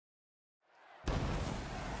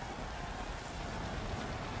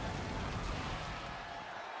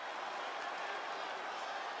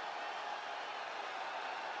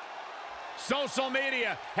Social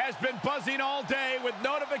media has been buzzing all day with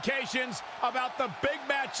notifications about the big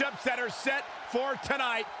matchups that are set for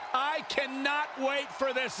tonight. I cannot wait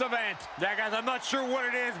for this event. Yeah, guys, I'm not sure what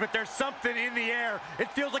it is, but there's something in the air.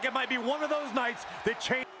 It feels like it might be one of those nights that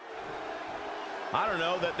change. I don't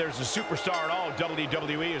know that there's a superstar at all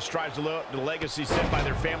WWE who strives to live the legacy set by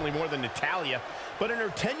their family more than Natalya. But in her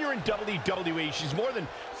tenure in WWE, she's more than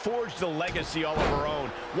forged a legacy all of her own.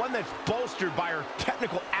 One that's bolstered by her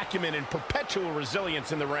technical acumen and perpetual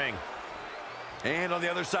resilience in the ring. And on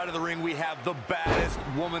the other side of the ring, we have the baddest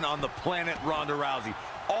woman on the planet, Ronda Rousey.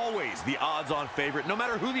 Always the odds-on favorite, no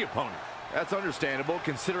matter who the opponent. That's understandable,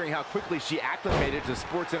 considering how quickly she acclimated to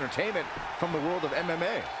sports entertainment from the world of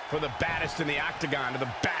MMA. For the baddest in the octagon to the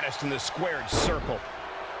baddest in the squared circle.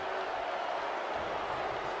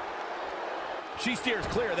 She steers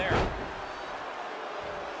clear there.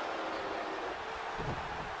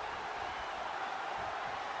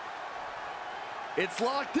 It's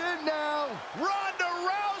locked in now. Ronda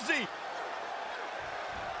Rousey!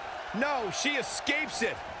 No, she escapes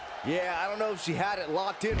it. Yeah, I don't know if she had it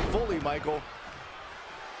locked in fully, Michael.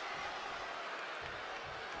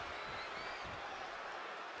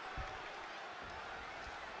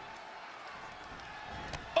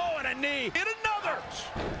 Oh, and a knee. And another. Ouch.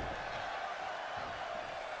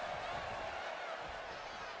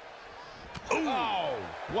 Oh,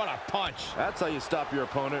 what a punch. That's how you stop your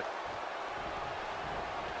opponent.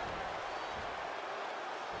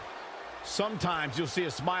 Sometimes you'll see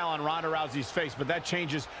a smile on Ronda Rousey's face, but that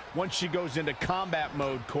changes once she goes into combat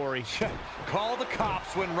mode, Corey. Call the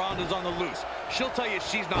cops when Ronda's on the loose. She'll tell you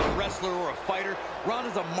she's not a wrestler or a fighter.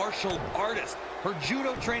 Ronda's a martial artist. Her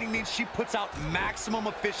judo training means she puts out maximum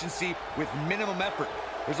efficiency with minimum effort.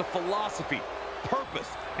 There's a philosophy, purpose,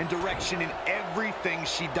 and direction in everything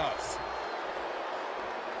she does.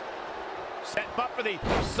 Set up for the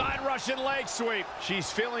side Russian leg sweep. She's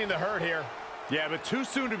feeling the hurt here. Yeah, but too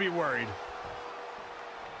soon to be worried.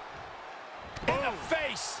 In the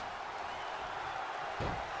face.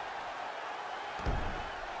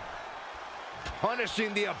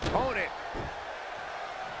 Punishing the opponent.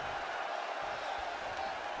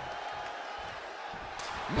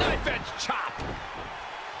 Knife edge chop.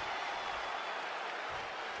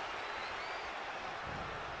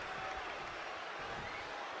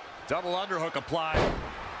 Double underhook applied.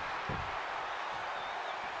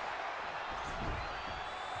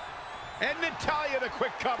 And Natalya the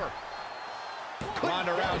quick cover.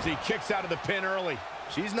 Ronda Rousey kicks out of the pin early.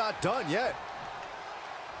 She's not done yet.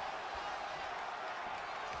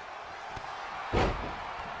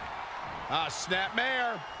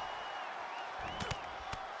 Snapmare.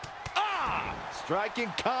 Ah!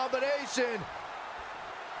 Striking combination.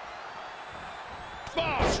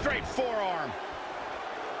 Oh, straight forearm.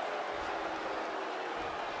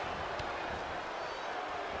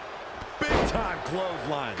 Big time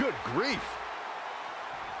clothesline. Good grief.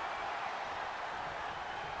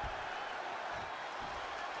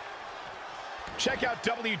 Check out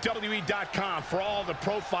WWE.com for all the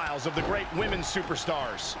profiles of the great women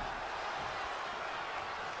superstars.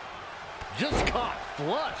 Just caught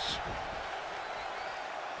flush.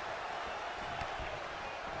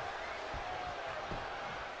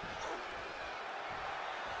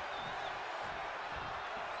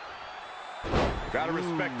 Gotta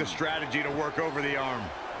respect the strategy to work over the arm.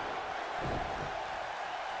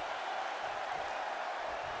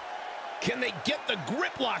 Can they get the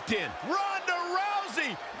grip locked in? Ronda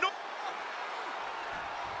Rousey! No.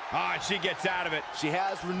 Ah, she gets out of it. She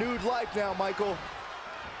has renewed life now, Michael.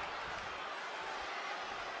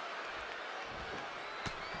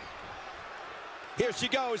 Here she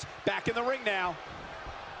goes, back in the ring now.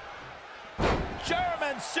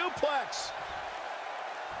 German suplex.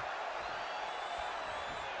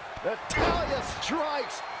 Natalya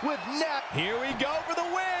strikes with net. Here we go for the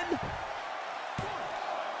win.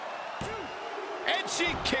 And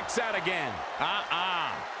she kicks out again.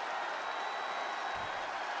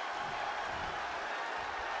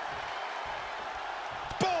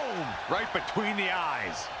 Boom! Right between the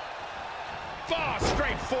eyes. Oh,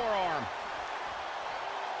 straight forearm.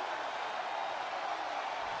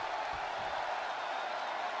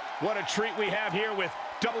 What a treat we have here with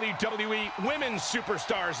WWE Women's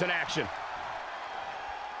Superstars in action.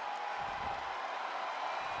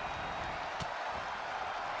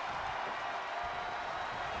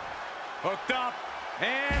 Hooked up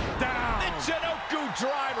and down. The Chinoku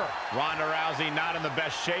driver. Ronda Rousey not in the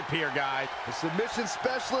best shape here, guys. The submission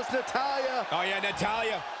specialist, Natalya. Oh, yeah,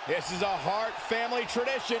 Natalya. This is a Hart family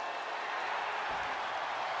tradition.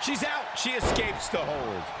 She's out. She escapes the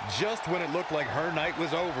hold. Just when it looked like her night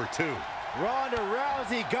was over, too. Ronda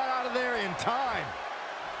Rousey got out of there in time.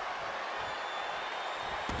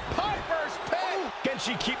 Piper's pick. Oh, can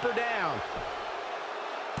she keep her down?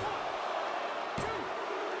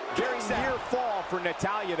 Very near fall for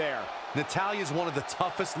Natalya there. Natalya's one of the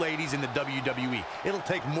toughest ladies in the WWE. It'll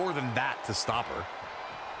take more than that to stop her.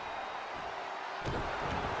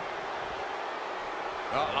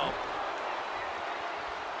 Uh-oh.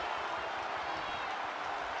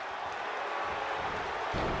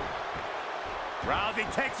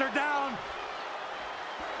 Rousey takes her down.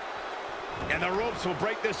 And the ropes will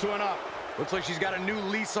break this one up. Looks like she's got a new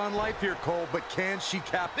lease on life here, Cole, but can she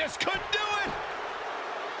cap? This could do it!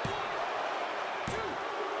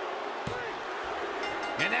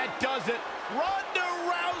 And that does it. Ronda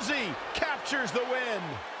Rousey captures the win.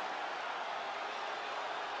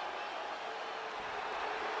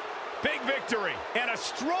 Big victory and a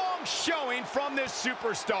strong showing from this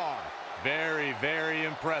superstar. Very, very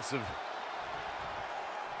impressive.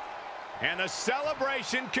 And the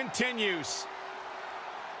celebration continues.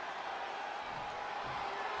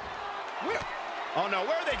 Oh no,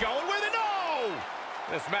 where are they going with it? No!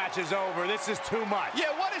 This match is over. This is too much.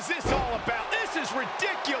 Yeah, what is this all about? This is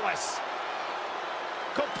ridiculous.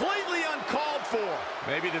 Completely uncalled for.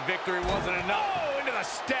 Maybe the victory wasn't enough. Oh, into the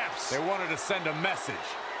steps. They wanted to send a message.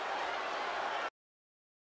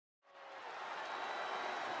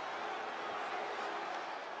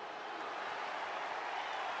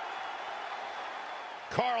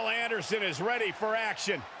 Carl Anderson is ready for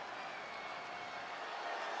action.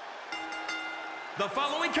 The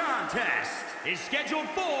following contest is scheduled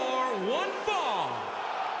for one fall.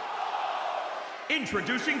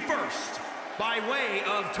 Introducing first, by way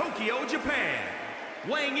of Tokyo, Japan,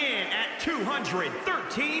 weighing in at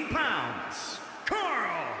 213 pounds,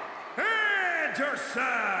 Carl Anderson.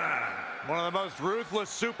 One of the most ruthless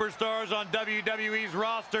superstars on WWE's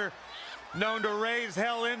roster, known to raise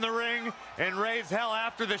hell in the ring and raise hell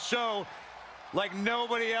after the show like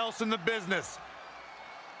nobody else in the business.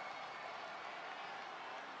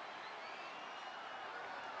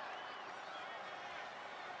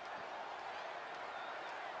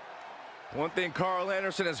 One thing Carl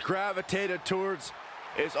Anderson has gravitated towards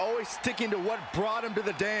is always sticking to what brought him to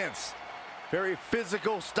the dance. Very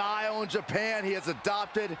physical style in Japan he has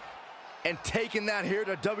adopted and taken that here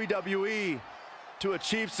to WWE to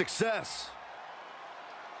achieve success.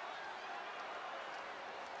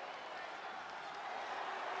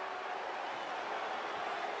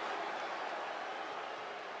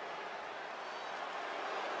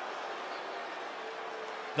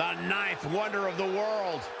 The ninth wonder of the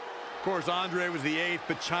world. Of course, Andre was the 8th,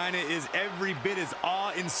 but Chyna is every bit as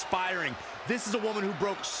awe-inspiring. This is a woman who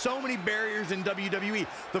broke so many barriers in WWE.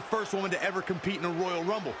 The first woman to ever compete in a Royal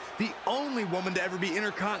Rumble. The only woman to ever be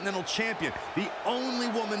Intercontinental Champion. The only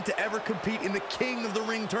woman to ever compete in the King of the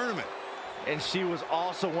Ring tournament. And she was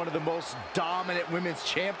also one of the most dominant women's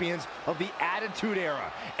champions of the Attitude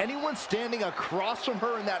Era. Anyone standing across from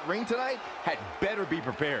her in that ring tonight had better be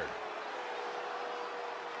prepared.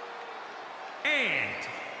 And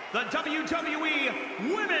the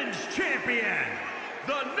WWE Women's Champion,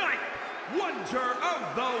 the ninth wonder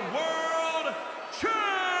of the world,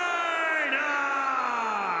 Chyna!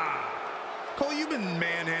 Cole, you've been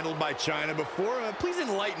manhandled by Chyna before. Please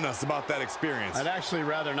enlighten us about that experience. I'd actually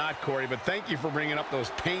rather not, Corey, but thank you for bringing up those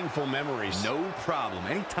painful memories. No problem,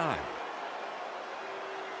 anytime.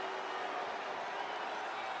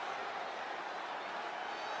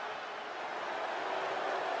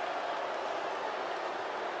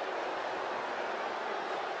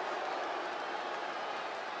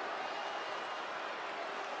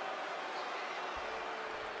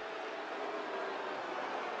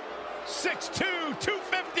 .62",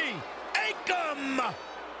 250, Akam!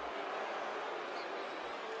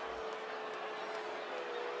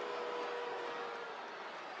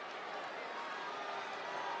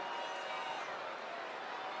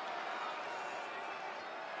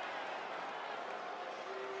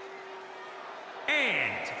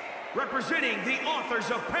 And representing the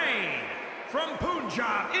Authors of Pain, from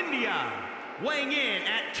Punjab, India, weighing in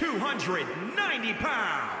at 290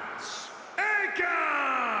 pounds,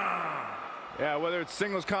 Akam! Yeah, whether it's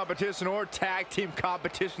singles competition or tag team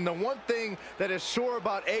competition, the one thing that is sure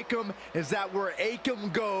about Akam is that where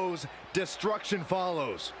Akam goes, destruction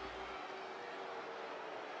follows.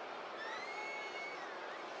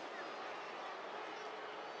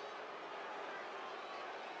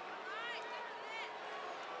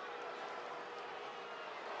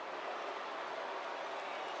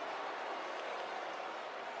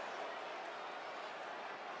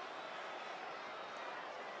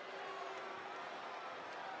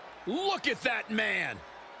 Look at that man.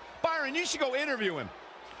 Byron, Byron, you should go interview him.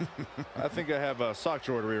 I think I have a sock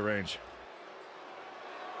drawer to rearrange.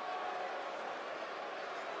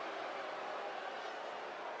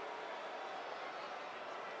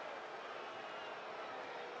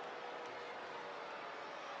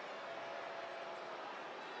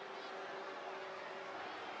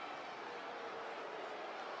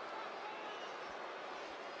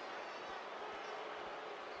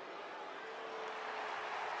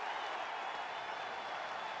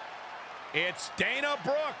 It's Dana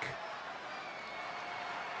Brooke.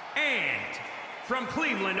 And from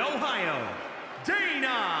Cleveland, Ohio,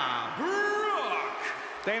 Dana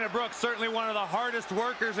Brooke. Dana Brooke, certainly one of the hardest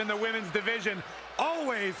workers in the women's division,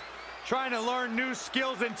 always trying to learn new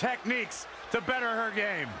skills and techniques to better her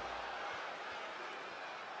game.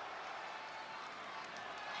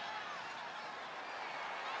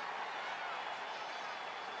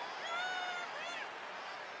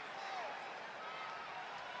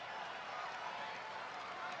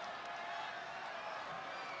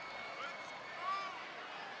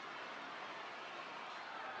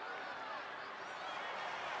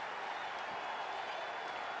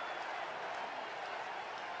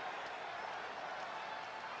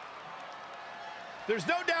 There's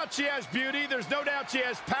no doubt she has beauty, there's no doubt she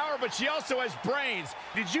has power, but she also has brains.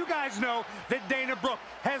 Did you guys know that Dana Brooke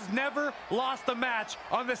has never lost a match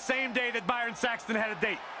on the same day that Byron Saxton had a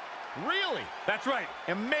date? Really? That's right.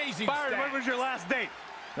 Amazing Byron, stat. when was your last date?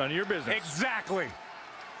 None of your business. Exactly.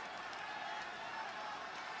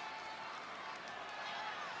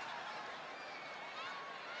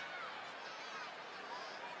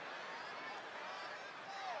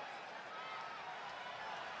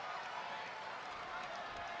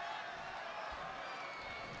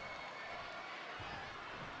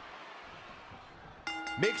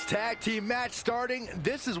 Mixed tag team match starting.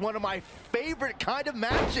 This is one of my favorite kind of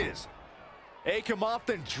matches. Akam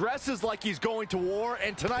often dresses like he's going to war,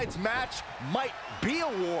 and tonight's match might be a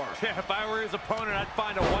war. Yeah, if I were his opponent, I'd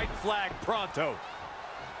find a white flag pronto.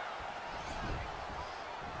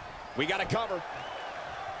 We got a cover.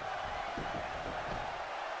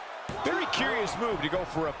 Very curious move to go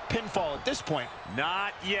for a pinfall at this point.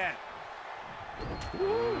 Not yet.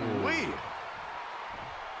 Wee.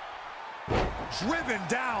 Driven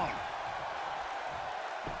down.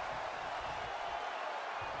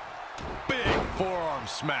 Big forearm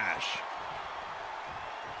smash.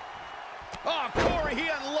 Oh, Corey, he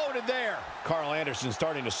unloaded there. Carl Anderson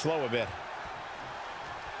starting to slow a bit.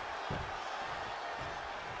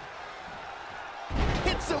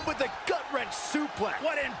 Hits him with a gut-wrench suplex.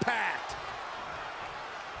 What impact!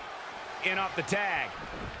 In off the tag.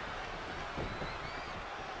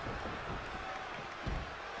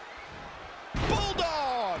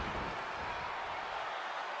 Bulldog!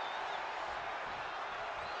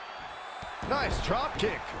 Nice drop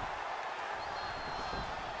kick.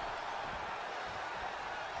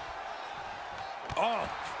 Oh,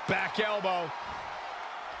 back elbow.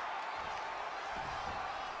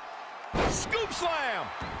 Scoop slam!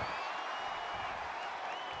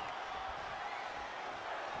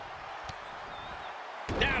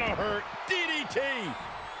 That'll hurt. DDT!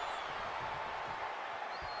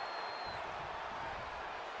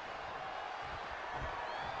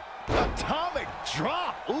 Atomic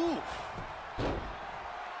drop. Oof.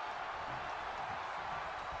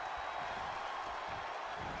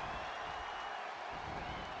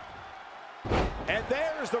 And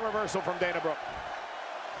there's the reversal from Dana Brooke.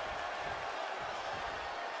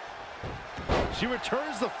 She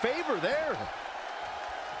returns the favor there.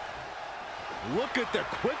 Look at the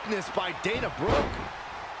quickness by Dana Brooke.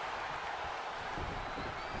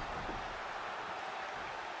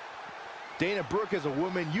 Dana Brooke is a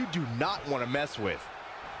woman you do not want to mess with.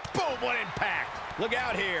 Boom, what impact. Look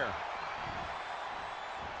out here.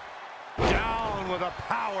 Down with a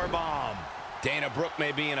power bomb. Dana Brooke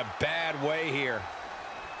may be in a bad way here.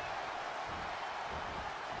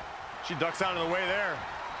 She ducks out of the way there.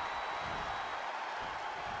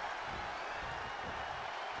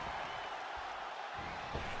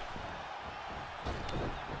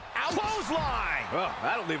 Clothesline! Oh,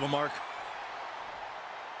 that'll leave a mark.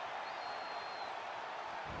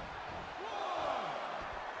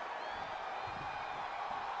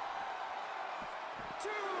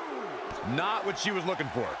 Not what she was looking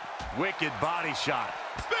for. Wicked body shot.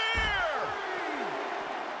 Spear!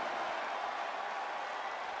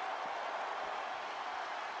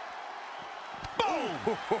 Boom!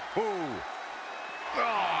 Oh,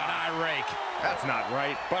 an eye rake. That's not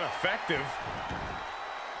right, but effective.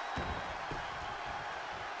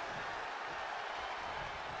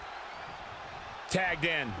 Tagged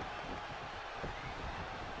in.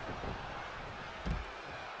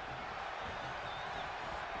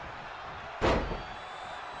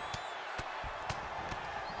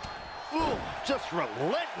 just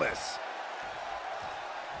relentless.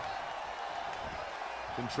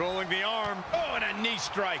 Controlling the arm. Oh, and a knee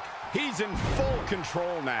strike. He's in full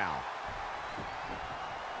control now.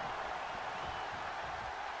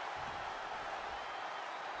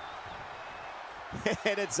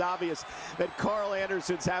 And it's obvious that Carl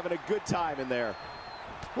Anderson's having a good time in there.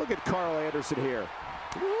 Look at Carl Anderson here.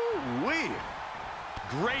 Woo-wee.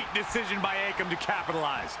 Great decision by Akam to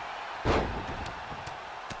capitalize.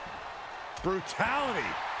 Brutality.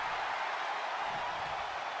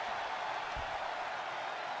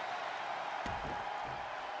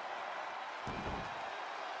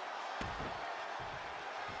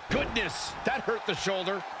 Goodness, that hurt the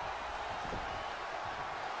shoulder.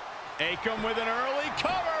 Akam with an early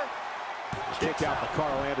cover. Kick out to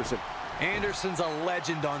Carl Anderson. Anderson's a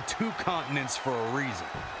legend on 2 continents for a reason.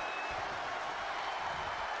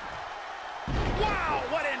 Wow,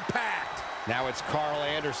 what impact! Now it's Carl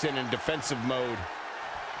Anderson in defensive mode.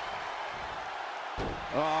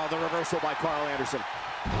 Oh, the reversal by Carl Anderson.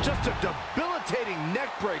 Just a debilitating neck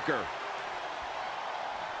breaker.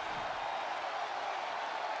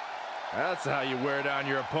 That's how you wear down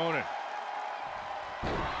your opponent.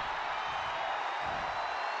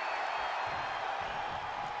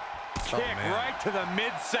 Kick right to the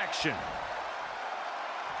midsection.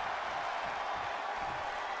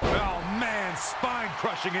 Oh, man,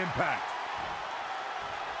 spine-crushing impact.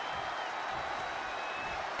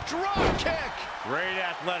 Drop kick! Great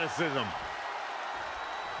athleticism.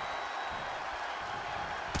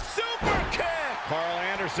 Super kick! Carl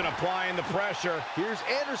Anderson applying the pressure. Here's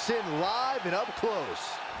Anderson live and up close.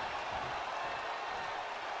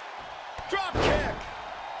 Drop kick!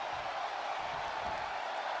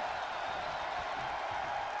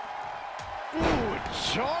 Ooh,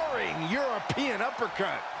 jarring European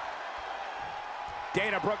uppercut.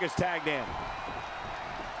 Dana Brooke is tagged in.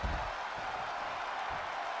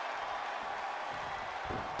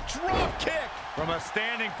 Drop kick! From a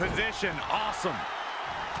standing position, awesome.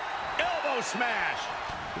 Elbow smash!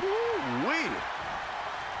 Ooh-wee.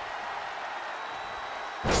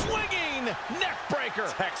 Swinging neck breaker!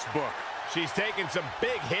 Textbook. She's taking some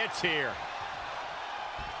big hits here.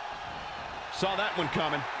 Saw that one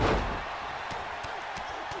coming.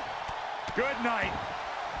 Good night.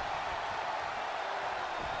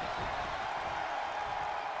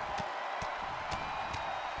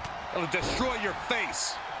 It'll destroy your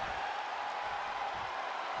face.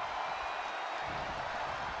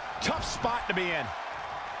 Tough spot to be in.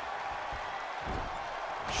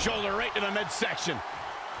 Shoulder right to the midsection.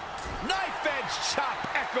 Knife edge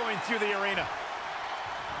chop echoing through the arena.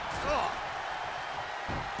 Oh.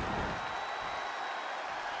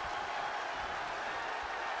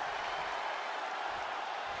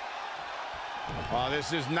 Oh,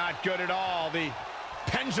 this is not good at all. The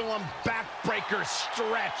pendulum backbreaker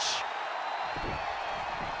stretch.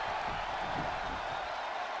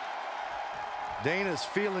 Dana's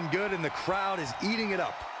feeling good and the crowd is eating it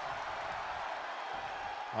up.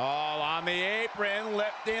 All on the apron,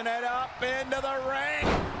 lifting it up into the ring.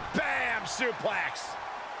 Bam! Suplex.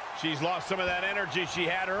 She's lost some of that energy she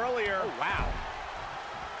had earlier. Oh, wow.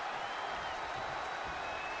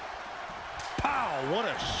 Pow, what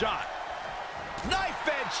a shot. Knife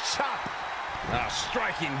edge chop. A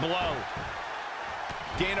striking blow.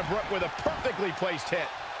 Dana Brooke with a perfectly placed hit.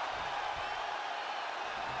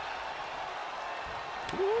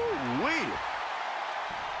 Ooh-wee.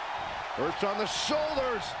 Perched on the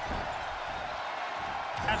shoulders.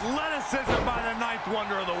 Athleticism by the ninth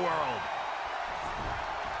wonder of the world.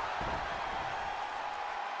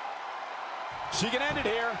 She can end it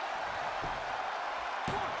here.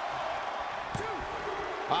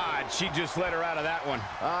 Ah, she just let her out of that one.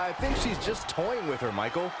 I think she's just toying with her,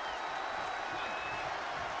 Michael.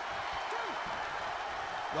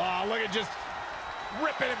 Oh, look at just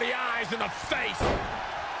ripping at the eyes and the face.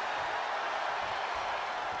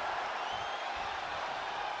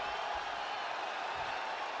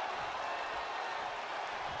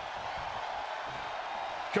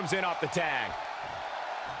 Comes in off the tag.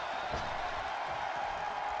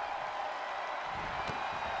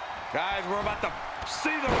 Guys, we're about to see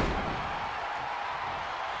the...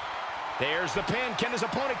 There's the pin. Can his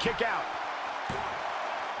opponent kick out?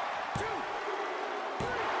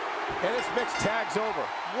 And this mixed tag's over.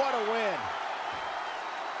 What a win.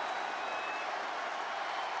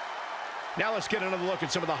 Now let's get another look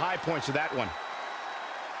at some of the high points of that one.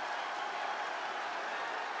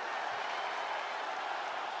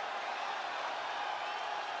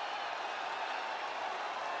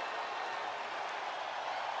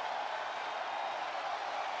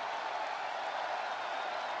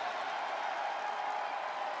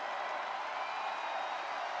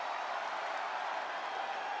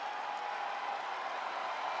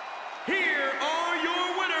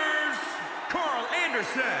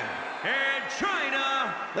 Anderson and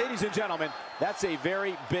China. Ladies and gentlemen, that's a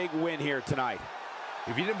very big win here tonight.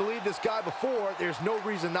 If you didn't believe this guy before, there's no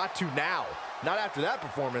reason not to now. Not after that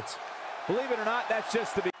performance. Believe it or not, that's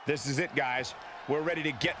just the beginning. This is it, guys. We're ready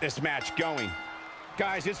to get this match going.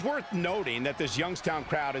 Guys, it's worth noting that this Youngstown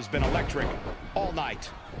crowd has been electric all night.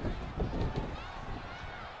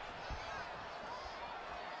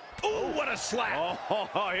 Oh, what a slap.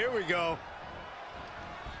 Oh, here we go.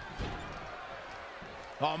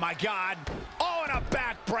 Oh, my God. Oh, and a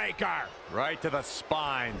backbreaker. Right to the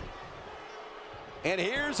spine. And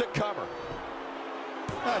here's a cover.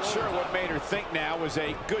 Not sure what made her think now was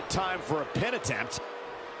a good time for a pin attempt.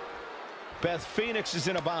 Beth Phoenix is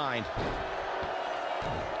in a bind.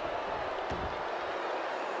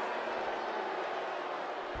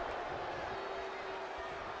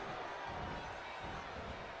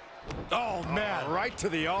 Oh, man, right to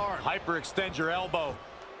the arm. Hyperextend your elbow.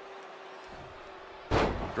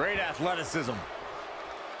 Great athleticism.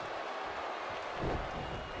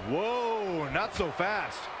 Whoa, not so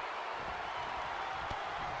fast.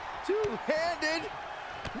 Two-handed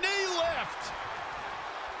Knee lift.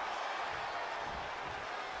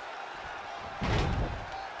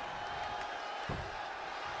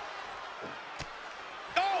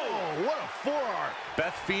 Oh, what a forearm.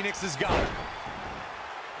 Beth Phoenix has got her.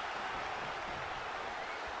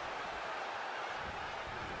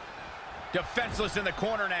 Defenseless in the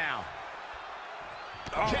corner now.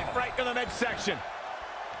 Kick right to the midsection.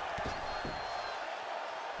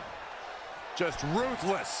 Just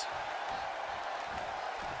ruthless.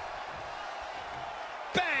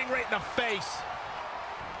 Bang right in the face.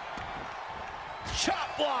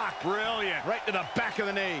 Chop block. Brilliant. Right to the back of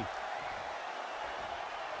the knee.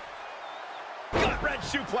 Gut red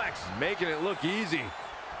suplex. making it look easy.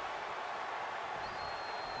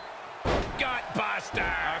 Gut buster.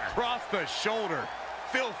 Across the shoulder.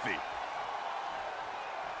 Filthy.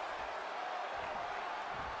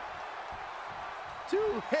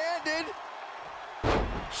 Two-handed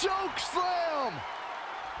choke slam.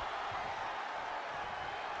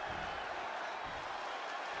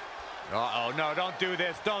 Uh-oh, no, don't do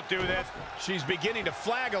this. Don't do this. She's beginning to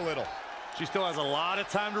flag a little. She still has a lot of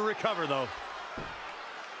time to recover, though.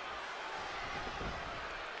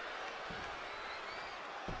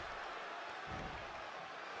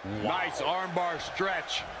 Wow. Nice armbar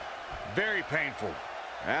stretch. Very painful.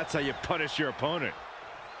 That's how you punish your opponent.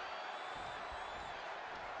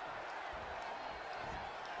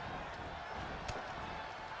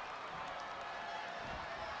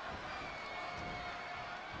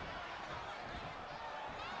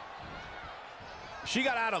 She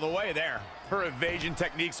got out of the way there. Her evasion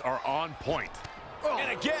techniques are on point. Oh.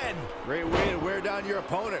 And again. Great way to wear down your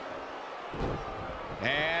opponent.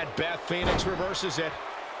 And Beth Phoenix reverses it.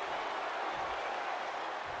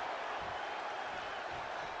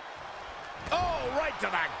 Oh, right to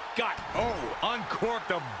the gut. Oh,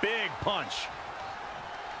 uncorked a big punch.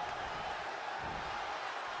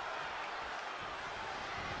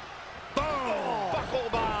 Boom! Oh. Buckle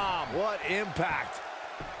bomb. What impact.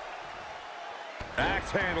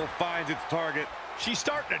 Axe handle finds its target. She's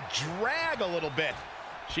starting to drag a little bit.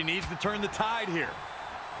 She needs to turn the tide here.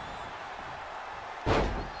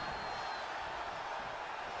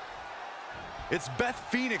 It's Beth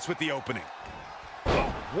Phoenix with the opening.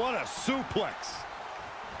 Oh, what a suplex.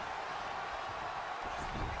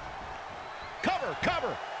 Cover,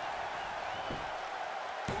 cover.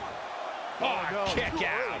 Oh, no. kick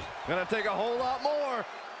out. Gonna take a whole lot more.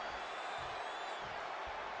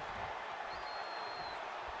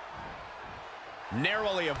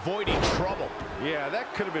 Narrowly avoiding trouble. Yeah,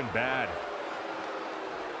 that could have been bad.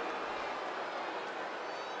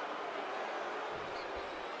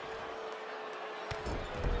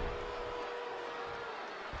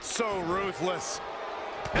 So ruthless.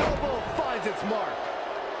 Elbow finds its mark.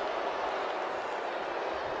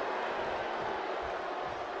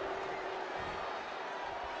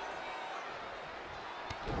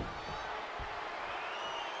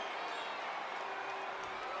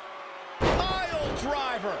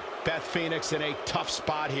 Driver. Beth Phoenix in a tough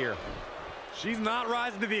spot here. She's not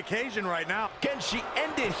rising to the occasion right now. Can she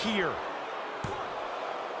end it here?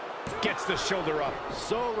 Gets the shoulder up.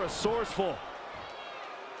 So resourceful.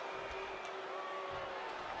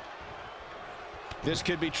 This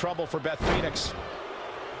could be trouble for Beth Phoenix.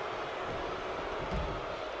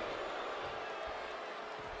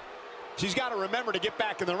 She's got to remember to get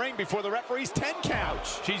back in the ring before the referee's 10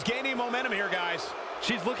 count. She's gaining momentum here, guys.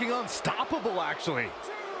 She's looking unstoppable, actually.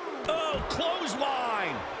 Oh,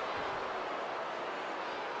 clothesline.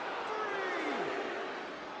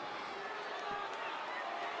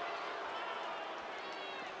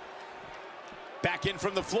 back in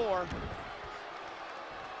from the floor.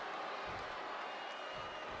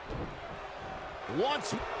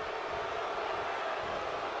 Once.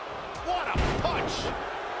 What a punch!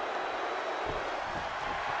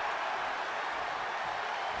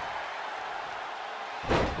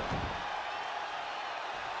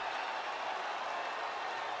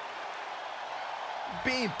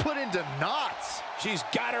 Being put into knots. She's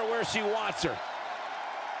got her where she wants her.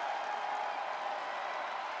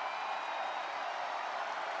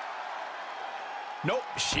 Nope,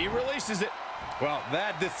 she releases it. Well,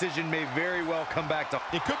 that decision may very well come back to...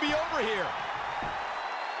 It could be over here.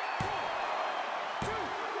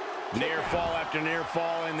 Near fall after near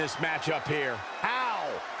fall in this matchup here. How?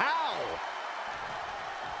 How?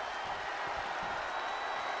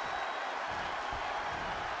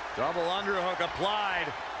 Double underhook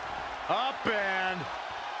applied. Up and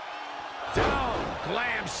down.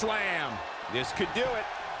 Glam slam. This could do it.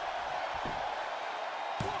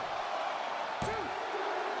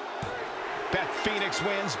 Beth Phoenix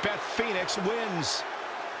wins. Beth Phoenix wins.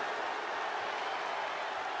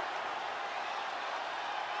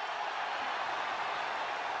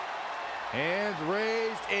 Hands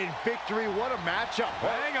raised in victory. What a matchup.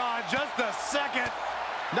 Hang on just a second.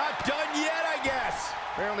 Not done yet, I guess.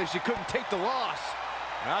 Apparently she couldn't take the loss.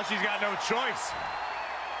 Now she's got no choice.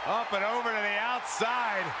 Up and over to the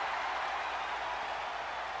outside.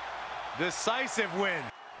 Decisive win.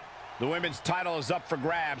 The women's title is up for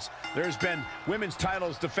grabs. There's been women's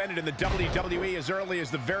titles defended in the WWE as early as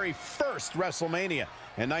the very first WrestleMania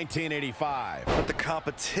in 1985. But the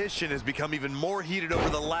competition has become even more heated over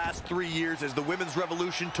the last 3 years as the women's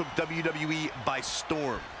revolution took WWE by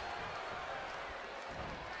storm.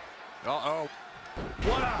 Uh-oh.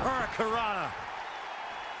 What a hurricanrana.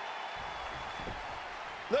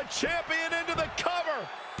 The champion into the cover.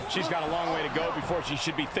 She's got a long way to go before she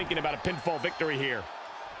should be thinking about a pinfall victory here.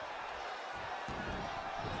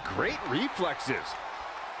 Great reflexes.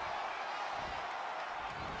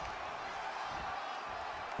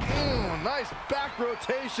 Nice back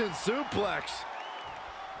rotation suplex.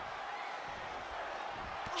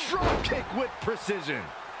 Drop kick with precision.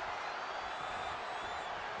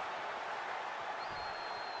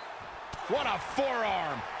 What a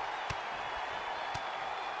forearm.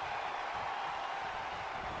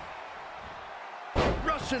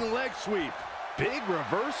 Russian leg sweep. Big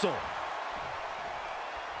reversal.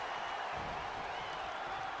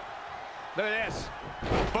 Look at this.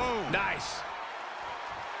 Boom. Nice.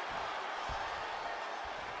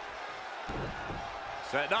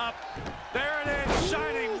 Setting up. There it is.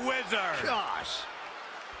 Shining Wizard. Gosh.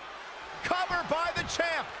 Cover by the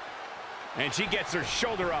champ. And she gets her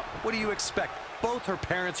shoulder up. What do you expect? Both her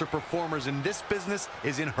parents are performers, and this business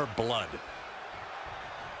is in her blood.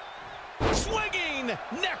 Swinging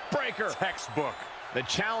neck breaker. Textbook. The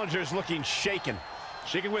challenger's looking shaken.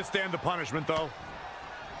 She can withstand the punishment, though.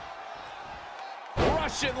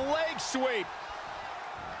 Russian leg sweep.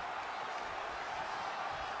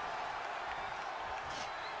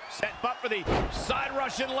 Set up for the side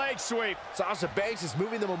Russian leg sweep. Sasha Banks is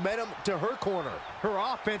moving the momentum to her corner. Her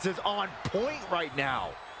offense is on point right now.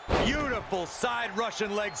 Beautiful side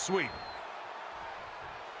Russian leg sweep.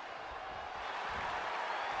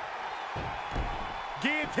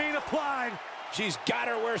 Guillotine applied. She's got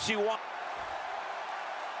her where she wants.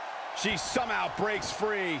 She somehow breaks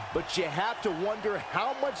free. But you have to wonder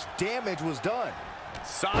how much damage was done.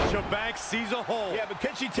 Sasha Banks sees a hole. Yeah, but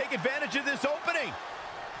can she take advantage of this opening?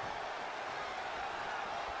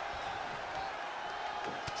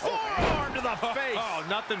 Forearm to the face. Oh,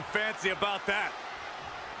 nothing fancy about that.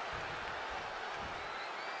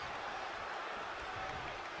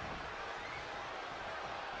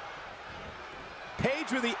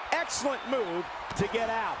 Paige with the excellent move to get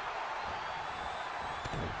out.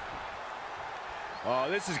 Oh,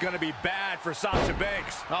 this is going to be bad for Sasha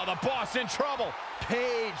Banks. Oh, the boss in trouble.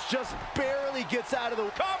 Paige just barely gets out of the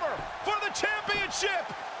Cover for the championship.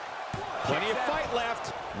 Plenty of fight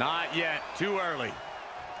left. Not yet. Too early.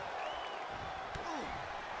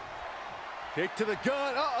 kick to the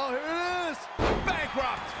gut. Uh-oh, here it is.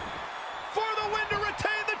 Bankrupt for the win to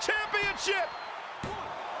retain the championship.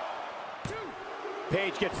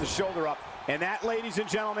 Paige gets the shoulder up, and that, ladies and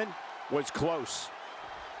gentlemen, was close.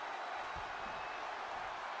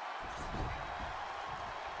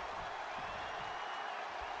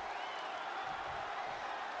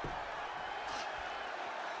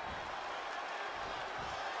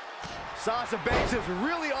 Sasha Banks is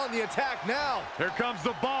really on the attack now. Here comes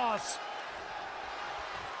the boss.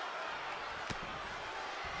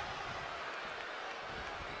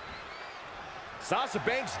 Sasha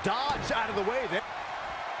Banks dodged out of the way there.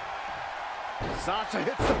 Sasha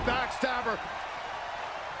hits the backstabber.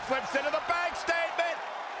 Flips into the bank statement.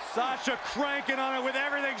 Sasha cranking on it with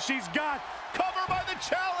everything she's got. Cover by the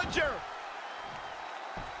challenger.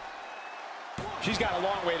 She's got a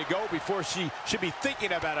long way to go before she should be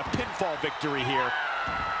thinking about a pinfall victory here.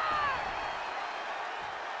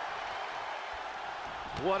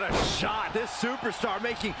 What a shot. This superstar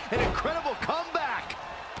making an incredible comeback.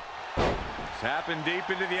 Tapping deep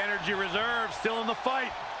into the energy reserve, still in the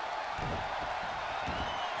fight.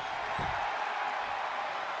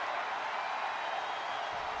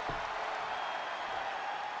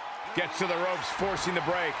 Gets to the ropes, forcing the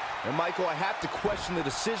break. And Michael, I have to question the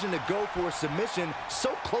decision to go for a submission so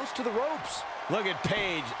close to the ropes. Look at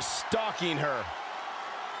Paige stalking her.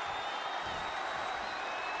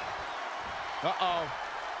 Uh-oh.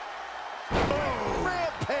 Boom!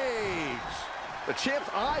 Rampage! The champ's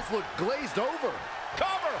eyes look glazed over.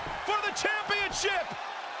 Cover for the championship.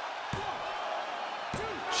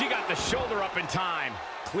 She got the shoulder up in time.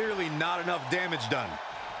 Clearly not enough damage done.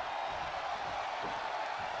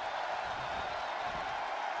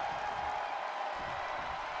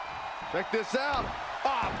 Check this out.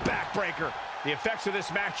 Ah, backbreaker. The effects of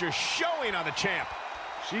this match are showing on the champ.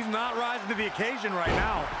 She's not rising to the occasion right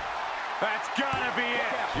now. That's gotta be it.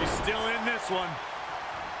 She's still in this one.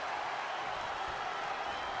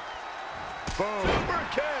 Boom. Super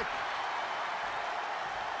kick.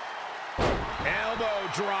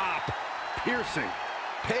 Elbow drop. Piercing.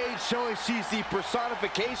 Paige showing she's the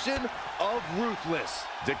personification of ruthless.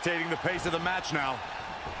 Dictating the pace of the match now.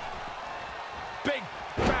 Big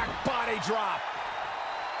back body drop.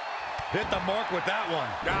 Hit the mark with that one.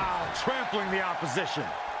 Now trampling the opposition.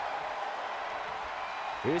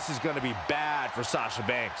 This is going to be bad for Sasha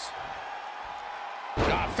Banks.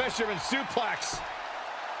 Ah, fisherman suplex.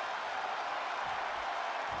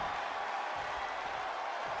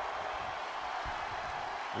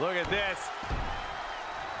 Look at this.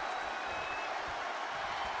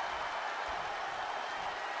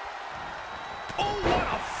 Oh, what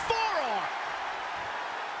a forearm!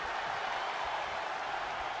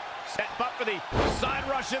 Set up for the side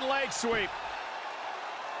Russian leg sweep.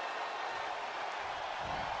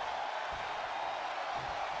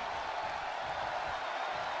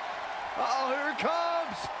 Uh-oh, here it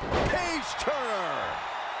comes. Paige Turner.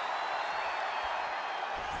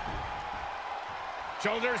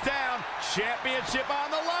 Shoulders down. Championship on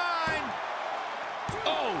the line.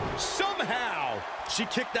 Oh, somehow. She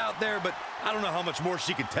kicked out there, but I don't know how much more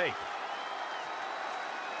she could take.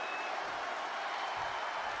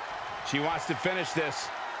 She wants to finish this.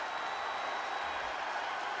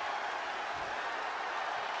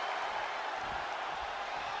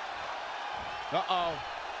 Uh-oh.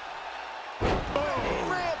 Boom.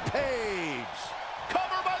 Rampage.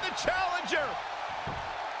 Cover by the challenger.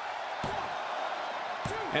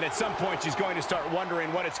 And at some point, she's going to start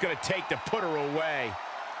wondering what it's going to take to put her away.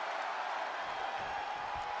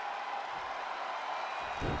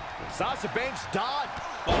 Sasha Banks dodged.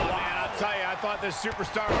 Oh, man, I'll tell you, I thought this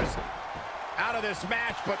superstar was out of this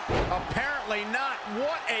match, but apparently not.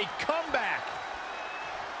 What a comeback.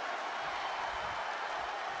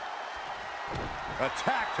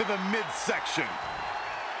 Attack to the midsection.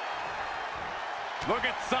 Look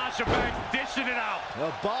at Sasha Banks dishing it out.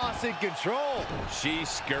 The boss in control. She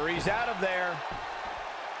scurries out of there.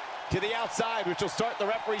 To the outside, which will start the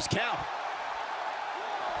referee's count.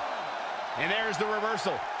 And there's the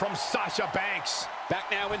reversal from Sasha Banks.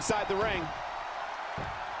 Back now inside the ring.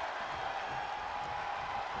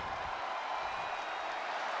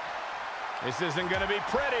 This isn't going to be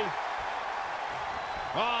pretty.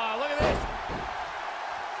 Oh, look at this.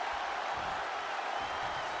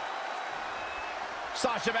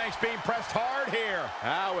 Sasha Banks being pressed hard here.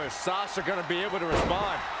 How is Sasha going to be able to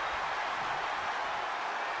respond?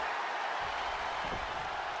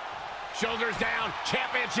 Shoulders down,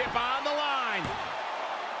 championship on the line.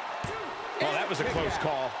 Oh, that was a close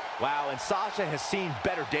call. Wow, and Sasha has seen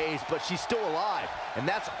better days, but she's still alive. And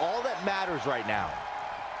that's all that matters right now.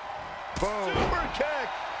 Boom. Super kick.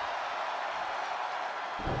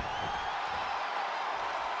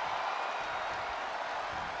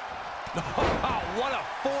 What a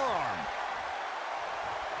forearm.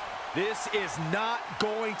 This is not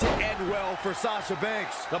going to end well for Sasha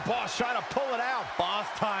Banks. The boss trying to pull it out. Boss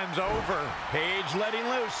time's over. Paige letting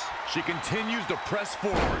loose. She continues to press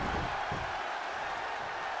forward.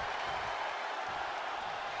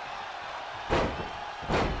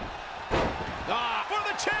 Ah, for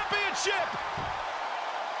the championship.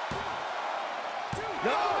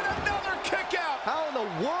 No. And another kick out. How in the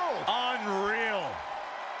world? Unreal.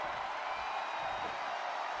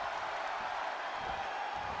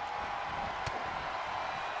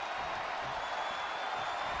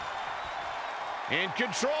 In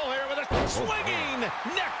control here with a swinging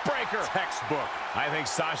neck breaker. Textbook. I think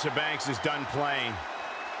Sasha Banks is done playing.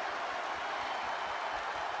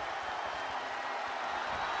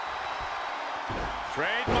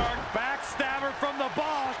 Trademark backstabber from the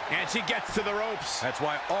boss. And she gets to the ropes. That's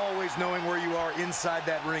why always knowing where you are inside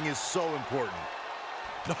that ring is so important.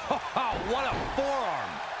 What a forearm.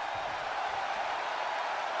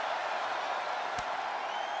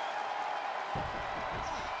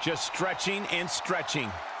 Just stretching and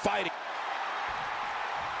stretching. Fighting.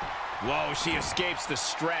 Whoa, she escapes the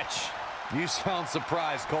stretch. You sound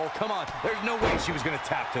surprised, Cole. Come on. There's no way she was going to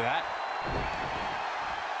tap to that.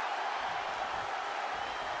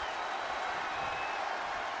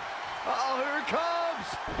 Uh-oh, here it comes.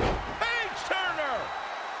 Paige Turner.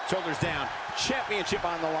 Shoulders down. Championship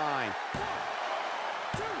on the line.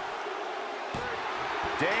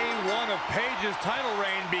 Day one of Paige's title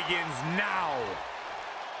reign begins now.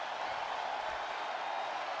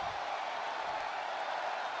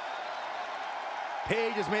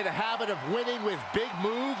 Paige has made a habit of winning with big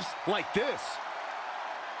moves like this.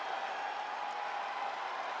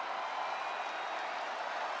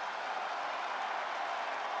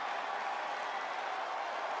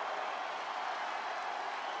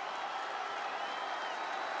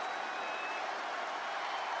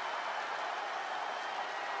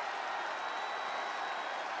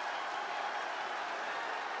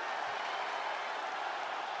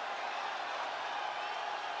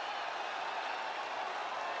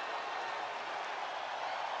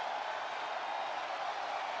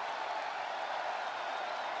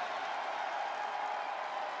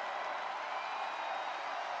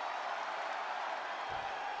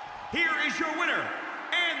 Here is your winner,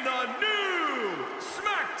 and the new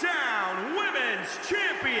SmackDown Women's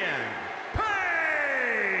Champion,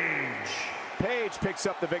 Paige! Paige picks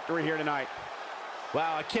up the victory here tonight.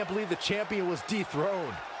 Wow, I can't believe the champion was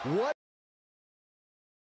dethroned. What?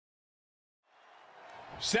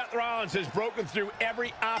 Seth Rollins has broken through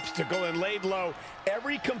every obstacle and laid low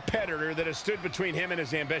every competitor that has stood between him and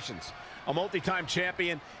his ambitions. A multi-time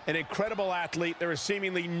champion, an incredible athlete, there is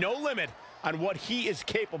seemingly no limit on what he is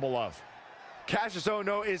capable of. Kassius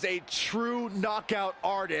Ohno is a true knockout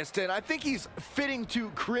artist, and I think he's fitting to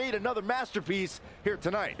create another masterpiece here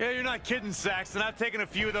tonight. Yeah, you're not kidding, Saxton. I've taken a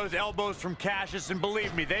few of those elbows from Kassius, and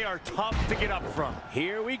believe me, they are tough to get up from.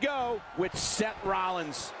 Here we go with Seth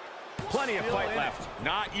Rollins. Plenty of fight left.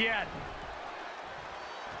 Not yet.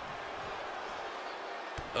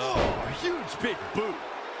 Oh, a huge big boot.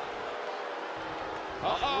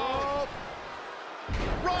 Uh-oh.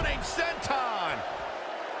 Running senton.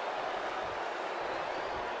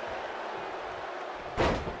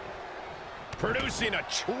 Producing a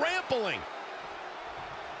trampling.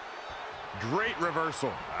 Great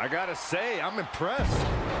reversal. I gotta say, I'm impressed.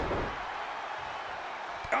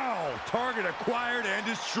 Oh, target acquired and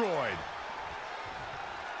destroyed.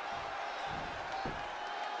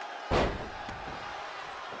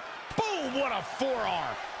 Boom, what a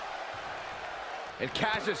forearm. And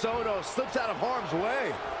Kassius Ohno slips out of harm's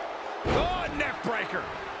way. Oh, neck breaker.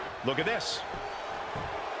 Look at this.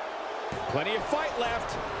 Plenty of fight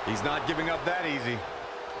left. He's not giving up that easy.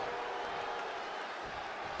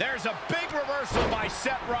 There's a big reversal by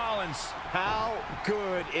Seth Rollins. How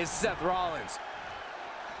good is Seth Rollins?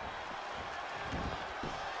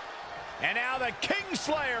 And now the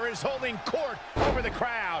Kingslayer is holding court over the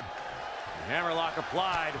crowd. Hammerlock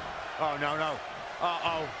applied. Oh, no, no.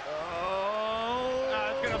 Uh-oh. Oh,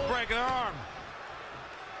 that's going to break an arm.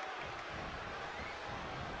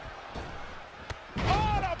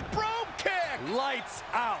 Oh, the brogue kick! Lights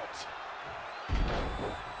out.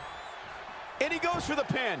 And he goes for the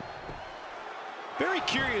pin. Very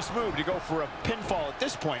curious move to go for a pinfall at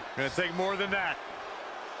this point. Going to take more than that.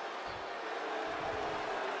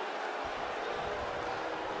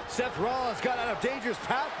 Seth Rollins got out of dangerous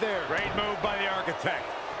path there. Great move by the Architect.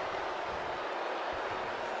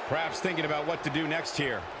 Perhaps thinking about what to do next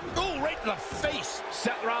here. Oh, right to the face.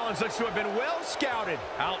 Seth Rollins looks to have been well scouted.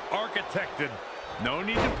 Out-architected. No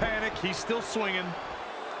need to panic. He's still swinging.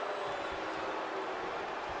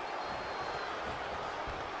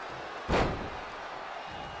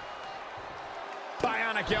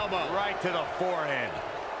 Bionic elbow. Right to the forehead.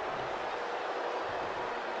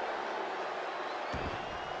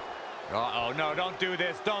 Uh-oh, no, don't do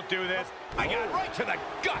this. Don't do this. I got it right to the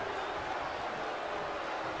gut.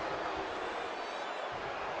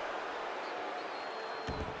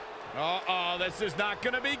 Uh-oh, this is not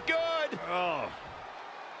going to be good. Oh.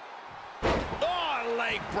 Oh,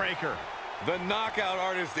 leg breaker. The knockout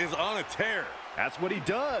artist is on a tear. That's what he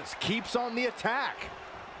does. Keeps on the attack.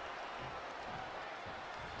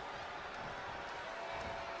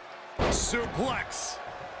 suplex.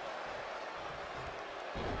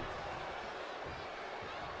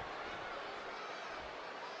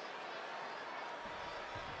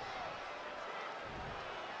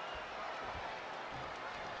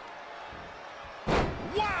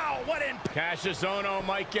 Wow, what in? Cassius Ohno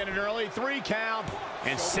might get an early 3 count.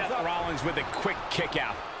 And Seth Rollins with a quick kick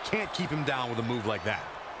out. Can't keep him down with a move like that.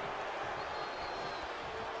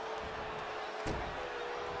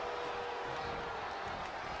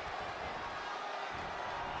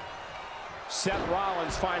 Seth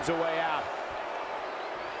Rollins finds a way out.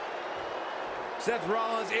 Seth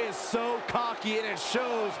Rollins is so cocky, and it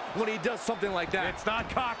shows when he does something like that. It's not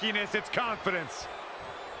cockiness, it's confidence.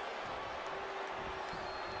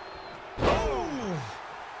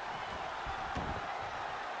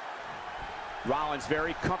 Rollins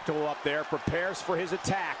very comfortable up there, prepares for his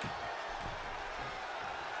attack.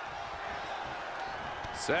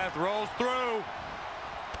 Seth rolls through.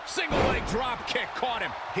 Single leg drop kick caught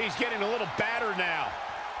him. He's getting a little battered now.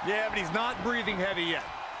 Yeah, but he's not breathing heavy yet.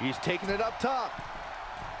 He's taking it up top.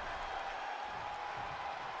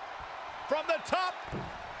 From the top.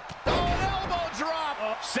 Oh, an elbow drop.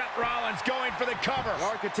 Oh, Seth Rollins going for the cover. The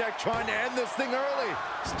Architect trying to end this thing early.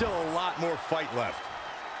 Still a lot more fight left.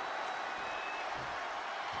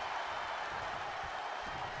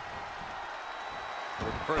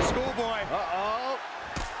 Looking for a schoolboy. Uh-oh.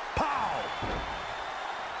 Pow!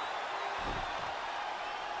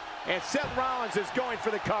 And Seth Rollins is going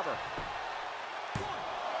for the cover.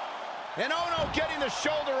 And Ohno getting the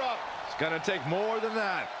shoulder up. It's gonna take more than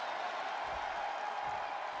that.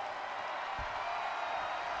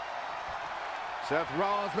 Seth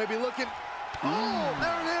Rollins may be looking. Oh,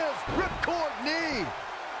 there it is. Ripcord knee.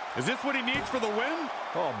 Is this what he needs for the win?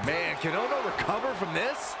 Oh, man. Can Ohno recover from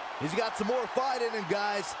this? He's got some more fight in him,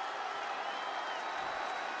 guys.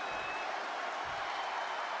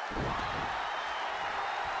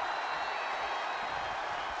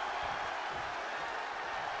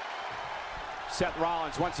 Seth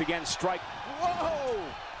Rollins once again strike. Whoa!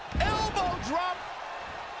 Elbow drop.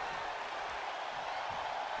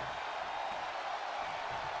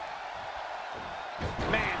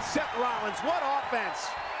 Man, Seth Rollins, what offense!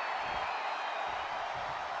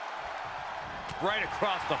 Right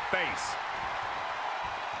across the face.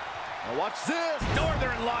 Now watch this.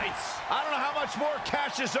 Northern Lights. I don't know how much more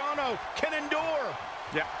Cassius Ohno can endure.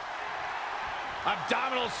 Yeah.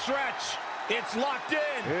 Abdominal stretch. It's locked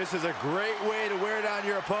in. This is a great way to wear down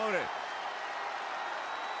your opponent.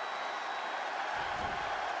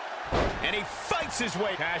 And he fights his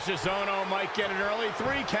way. Cassius Ohno might get an early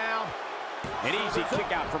 3 count. An easy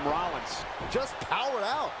kick out from Rollins. Just powered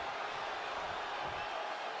out.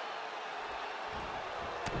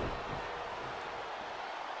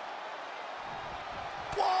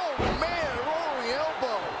 Whoa, man, rolling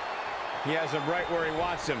elbow. He has him right where he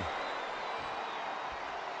wants him.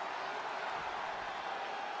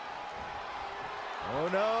 Oh,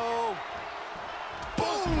 no.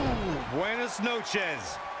 Boom! Buenas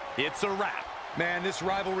noches. It's a wrap. Man, this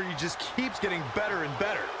rivalry just keeps getting better and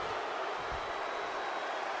better.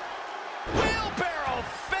 Wheelbarrow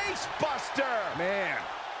face buster. Man.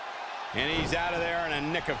 And he's out of there in a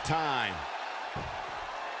nick of time.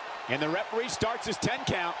 And the referee starts his 10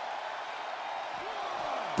 count.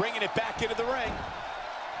 Bringing it back into the ring.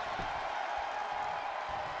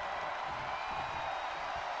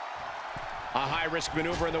 A high-risk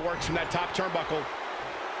maneuver in the works from that top turnbuckle.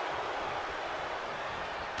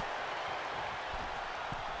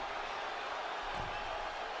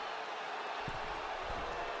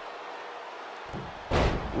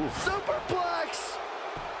 Superplex.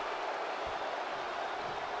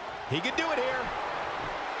 He could do it here.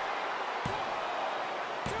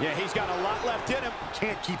 Yeah, he's got a lot left in him.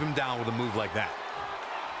 Can't keep him down with a move like that.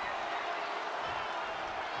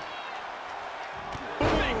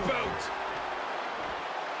 Big boot.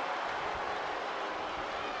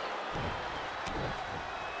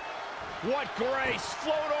 What grace.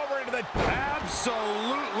 Float over into the...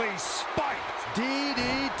 Absolutely spiked.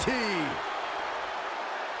 DDT.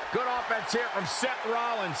 Good offense here from Seth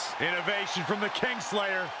Rollins. Innovation from the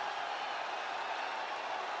Kingslayer.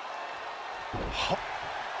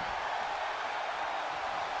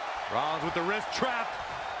 Rollins with the wrist trap.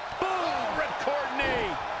 Boom! Ripcord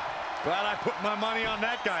knee. Glad I put my money on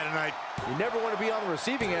that guy tonight. You never want to be on the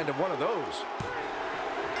receiving end of one of those.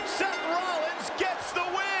 Seth Rollins gets the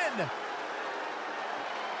win.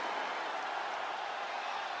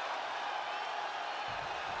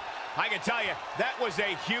 I can tell you, that was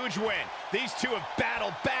a huge win. These two have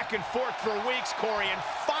battled back and forth for weeks, Corey, and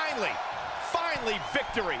finally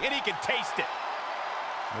victory, and he can taste it.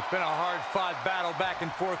 It's been a hard-fought battle back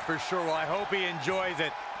and forth for sure. Well, I hope he enjoys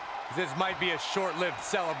it. This might be a short-lived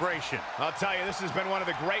celebration. I'll tell you, this has been one of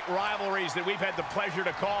the great rivalries that we've had the pleasure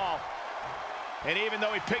to call. And even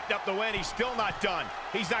though he picked up the win, he's still not done.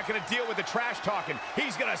 He's not going to deal with the trash talking.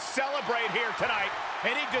 He's going to celebrate here tonight,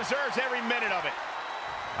 and he deserves every minute of it.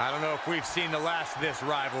 I don't know if we've seen the last of this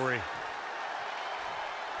rivalry.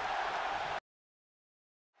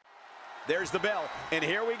 There's the bell, and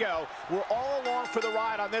here we go. We're all along for the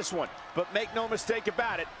ride on this one, but make no mistake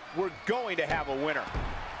about it, we're going to have a winner.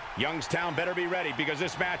 Youngstown better be ready, because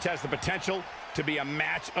this match has the potential to be a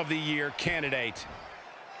match of the year candidate.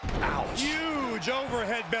 Ouch. Huge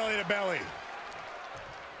overhead belly to belly.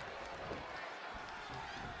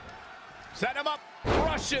 Set him up.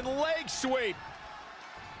 Russian leg sweep.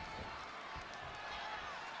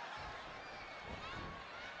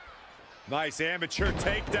 Nice amateur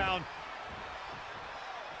takedown.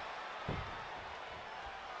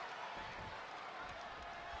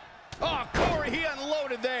 Oh, Corey, he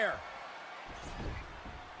unloaded there.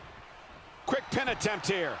 Quick pin attempt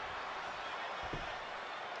here.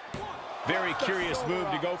 Very curious move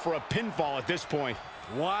to go for a pinfall at this point.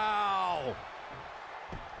 Wow.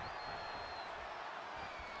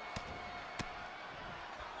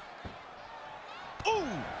 Ooh,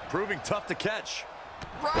 proving tough to catch.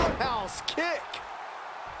 Roundhouse kick.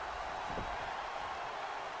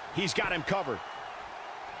 He's got him covered.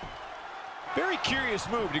 Very curious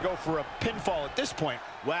move to go for a pinfall at this point.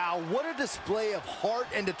 Wow, what a display of heart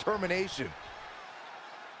and determination.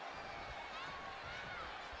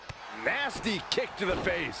 Nasty kick to the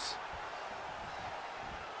face.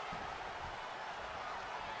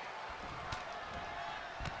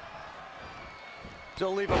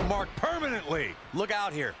 She'll leave a mark permanently. Look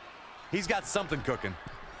out here. He's got something cooking.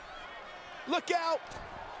 Look out!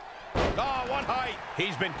 Oh, one height.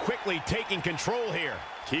 He's been quickly taking control here.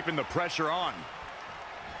 Keeping the pressure on.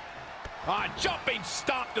 Jumping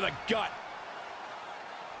stomp to the gut.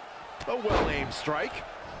 A well-aimed strike.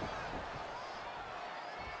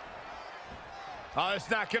 Oh, it's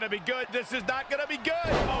not going to be good. This is not going to be good.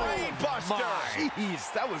 Oh, buster.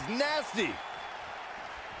 Jeez, that was nasty.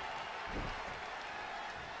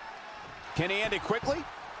 Can he end it quickly?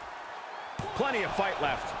 Plenty of fight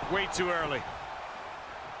left. Way too early.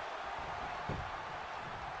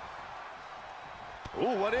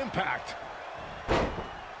 Ooh, what impact.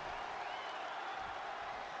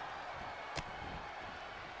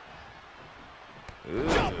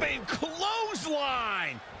 Jumping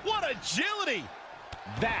clothesline. What agility.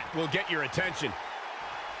 That will get your attention.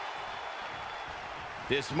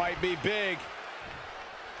 This might be big.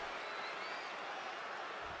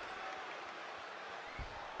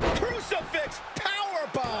 Crucifix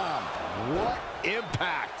powerbomb. What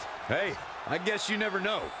impact. Hey, I guess you never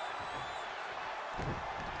know.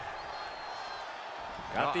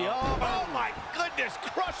 Got the arm. Oh, my goodness,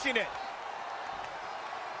 crushing it.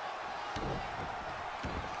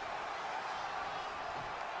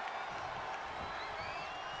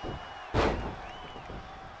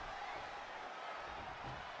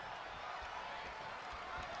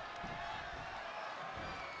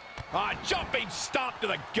 Jumping stomp to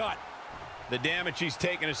the gut. The damage he's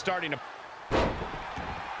taken is starting to... It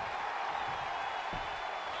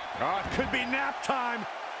could be nap time.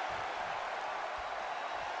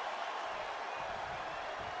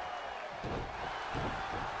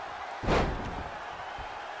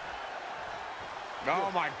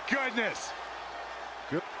 Oh, my goodness.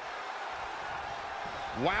 Good.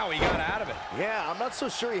 Wow, he got out of it. Yeah, I'm not so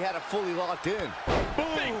sure he had it fully locked in.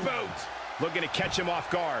 Boom. Big boot. Looking to catch him off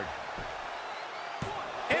guard.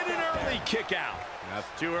 And an early kick out. That's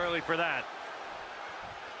too early for that.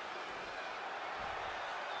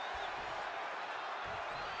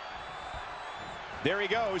 There he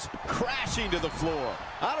goes, crashing to the floor.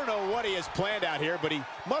 I don't know what he has planned out here, but he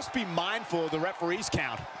must be mindful of the referee's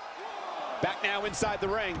count. Back now inside the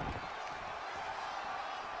ring.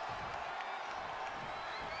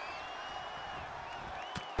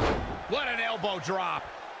 What an elbow drop.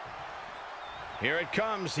 Here it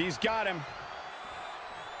comes. He's got him.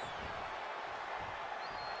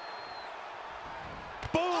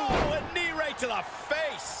 Boom! Oh, a knee right to the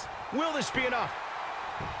face. Will this be enough?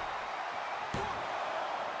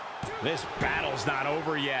 This battle's not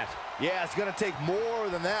over yet. Yeah, it's going to take more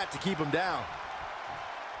than that to keep him down.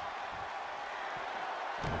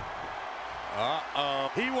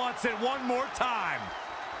 Uh-oh. He wants it one more time.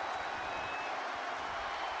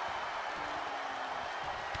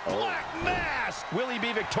 Black Mass! Will he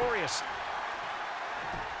be victorious?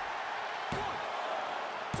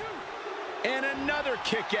 And another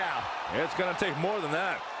kick out. It's going to take more than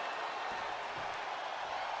that.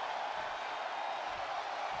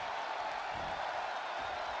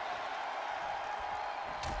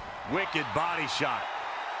 Wicked body shot.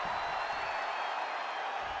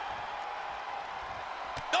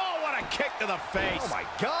 Oh, what a kick to the face. Oh, my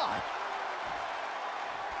God.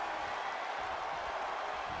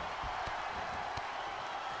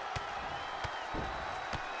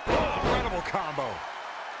 Oh, incredible combo.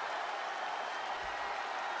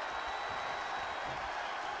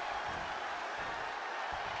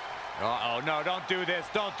 Uh-oh, no, don't do this.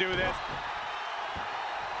 Don't do this.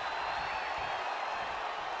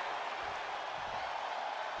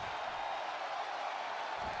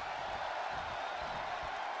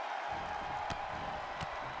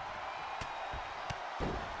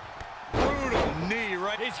 Brutal knee,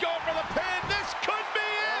 right? He's going for the pin. This could be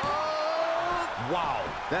it. Wow,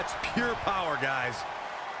 that's pure power, guys.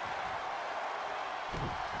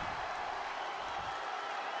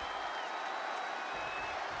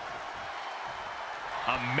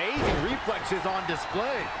 Amazing reflexes on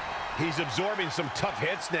display. He's absorbing some tough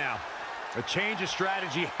hits now. A change of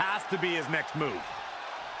strategy has to be his next move.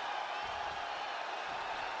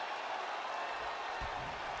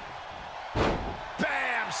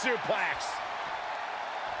 Bam! Suplex.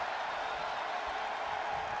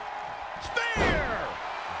 Spear!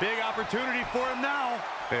 Big opportunity for him now.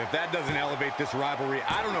 If that doesn't elevate this rivalry,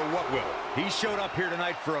 I don't know what will. He showed up here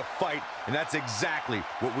tonight for a fight, and that's exactly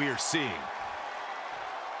what we are seeing.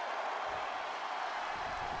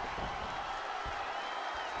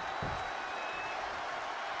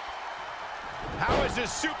 How is this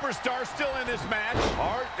superstar still in this match?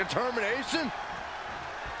 Heart, determination.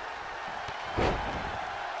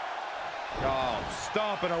 Oh,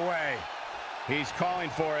 stomping away. He's calling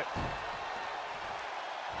for it.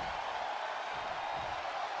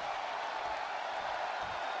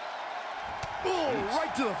 Oh,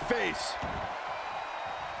 right to the face.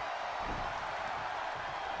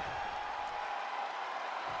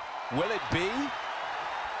 Will it be?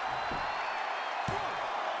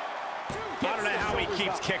 I don't know how he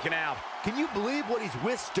keeps kicking out. Can you believe what he's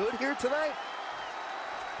withstood here tonight?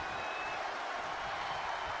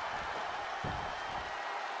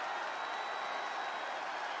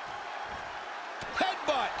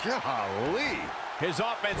 Headbutt. Golly. His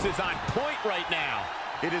offense is on point right now.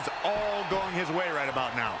 It is all going his way right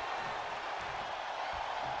about now.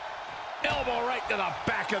 Elbow right to the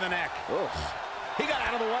back of the neck. Oof. He got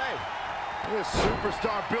out of the way. This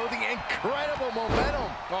superstar building incredible momentum.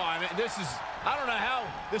 Oh, I mean, this is, I don't know how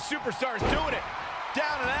the superstar is doing it.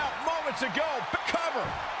 Down and out moments ago. Cover.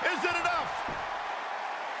 Is it enough?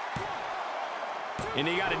 And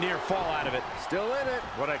he got a near fall out of it. Still in it.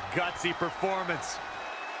 What a gutsy performance.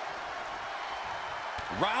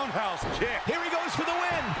 Roundhouse kick. Here he goes for the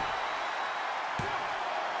win.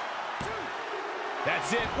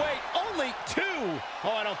 That's it. Wait, only two.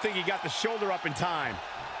 Oh, I don't think he got the shoulder up in time.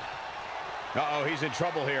 Uh-oh, he's in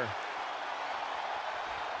trouble here.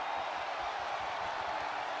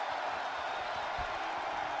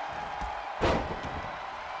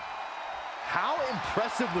 How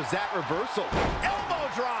impressive was that reversal?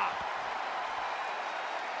 Elbow drop.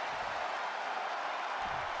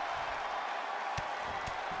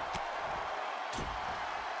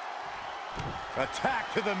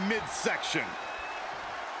 Attack to the midsection.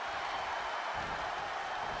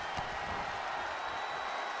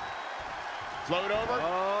 Float over.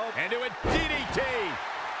 And do a DDT.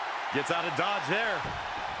 Gets out of dodge there.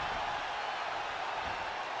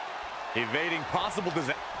 Evading possible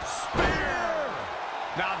disaster. Spear!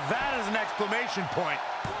 Now that is an exclamation point.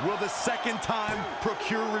 Will the second time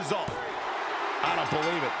procure result? I don't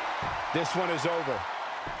believe it. This one is over.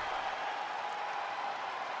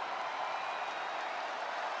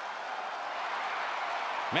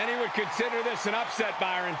 Many would consider this an upset,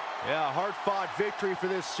 Byron. Yeah, hard-fought victory for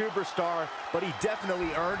this superstar, but he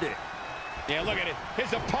definitely earned it. Yeah, look at it.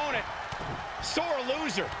 His opponent, sore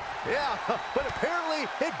loser. Yeah, but apparently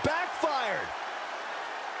it backfired.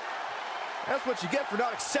 That's what you get for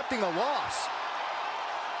not accepting a loss.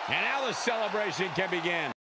 And now the celebration can begin.